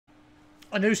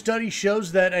A new study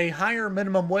shows that a higher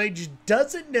minimum wage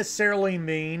doesn't necessarily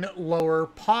mean lower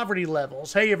poverty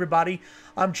levels. Hey everybody,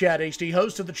 I'm Chad Hasty,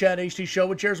 host of the Chad Hasty Show,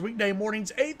 which airs weekday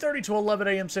mornings 8:30 to 11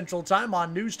 a.m. Central Time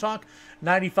on News Talk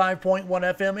 95.1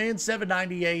 FM and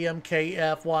 790 AM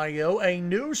KFYO. A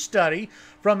new study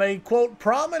from a, quote,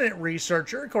 prominent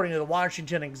researcher, according to the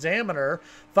Washington Examiner,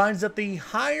 finds that a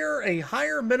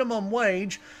higher minimum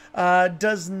wage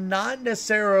does not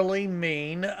necessarily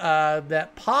mean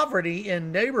that poverty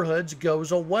in neighborhoods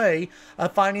goes away, a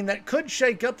finding that could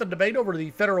shake up the debate over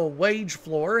the federal wage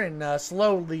floor and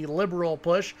slow the liberal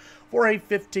push for a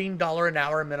 $15 an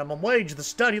hour minimum wage. The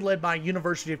study, led by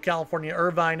University of California,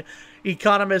 Irvine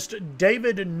economist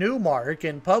David Newmark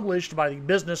and published by the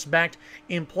business-backed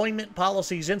Employment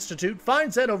Policies Institute,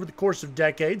 finds that over the course of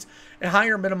decades,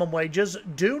 higher minimum wages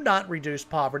do not reduce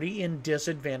poverty in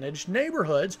disadvantaged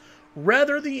neighborhoods.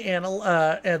 Rather, the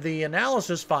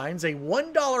analysis finds a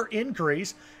 $1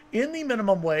 increase in the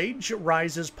minimum wage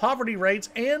rises poverty rates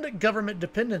and government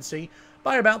dependency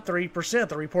by about 3%.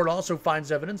 The report also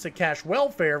finds evidence that cash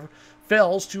welfare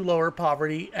fails to lower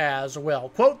poverty as well.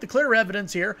 Quote, the clear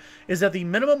evidence here is that the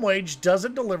minimum wage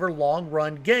doesn't deliver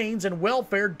long-run gains and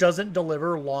welfare doesn't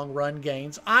deliver long-run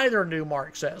gains either,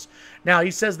 Newmark says. Now,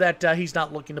 he says that he's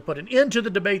not looking to put an end to the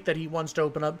debate, that he wants to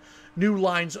open up new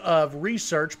lines of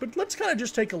research, but let's kind of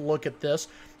just take a look at this,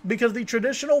 because the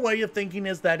traditional way of thinking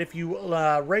is that if you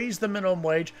raise the minimum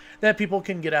wage, that people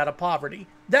can get out of poverty.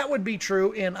 That would be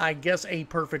true in, I guess, a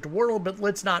perfect world, but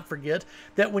let's not forget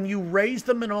that when you raise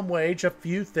the minimum wage, a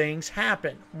few things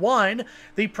happen. One,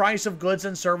 the price of goods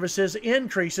and services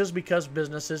increases because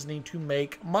businesses need to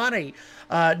make money.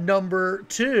 Number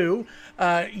two,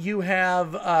 you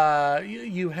have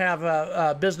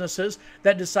businesses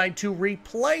that decide to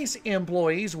replace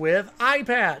employees with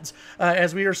iPads,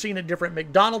 as we are seeing at different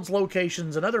McDonald's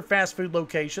locations and other fast food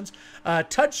locations.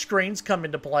 Touch screens come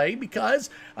into play because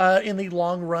in the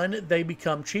long run they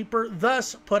become cheaper,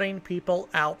 thus putting people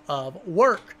out of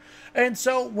work. And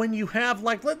so when you have,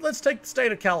 like, let's take the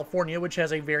state of California, which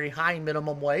has a very high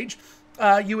minimum wage,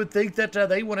 you would think that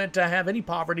they wouldn't have any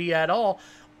poverty at all.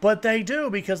 But they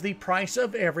do, because the price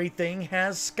of everything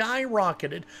has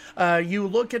skyrocketed. You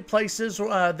look at places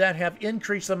that have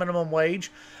increased the minimum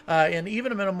wage and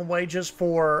even minimum wages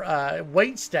for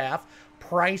wait staff,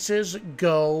 prices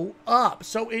go up.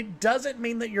 So it doesn't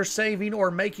mean that you're saving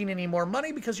or making any more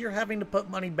money because you're having to put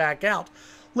money back out.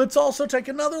 Let's also take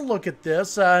another look at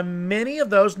this. Many of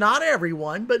those, not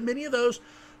everyone, but many of those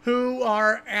who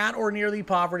are at or near the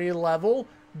poverty level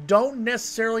don't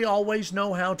necessarily always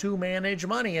know how to manage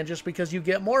money. And just because you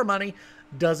get more money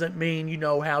doesn't mean you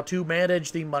know how to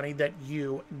manage the money that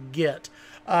you get.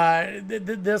 Raising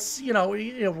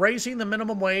the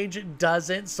minimum wage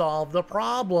doesn't solve the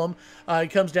problem. It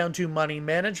comes down to money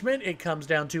management. It comes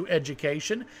down to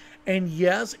education. And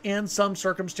yes, in some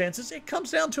circumstances, it comes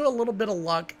down to a little bit of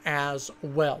luck as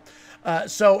well.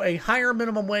 So a higher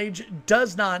minimum wage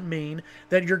does not mean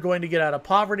that you're going to get out of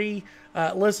poverty.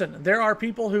 Listen, there are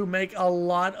people who make a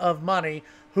lot of money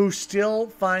who still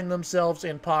find themselves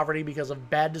in poverty because of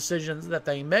bad decisions that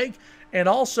they make. And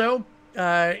also,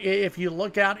 if you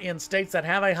look out in states that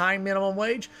have a high minimum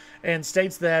wage and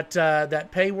states that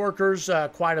pay workers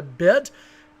quite a bit,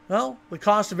 well, the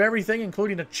cost of everything,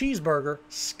 including a cheeseburger,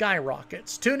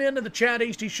 skyrockets. Tune in to the Chad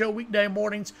Hasty Show weekday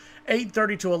mornings,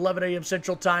 8:30 to 11 a.m.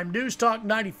 Central Time. News Talk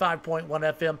 95.1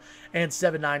 FM and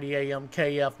 790 AM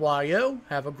KFYO.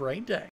 Have a great day.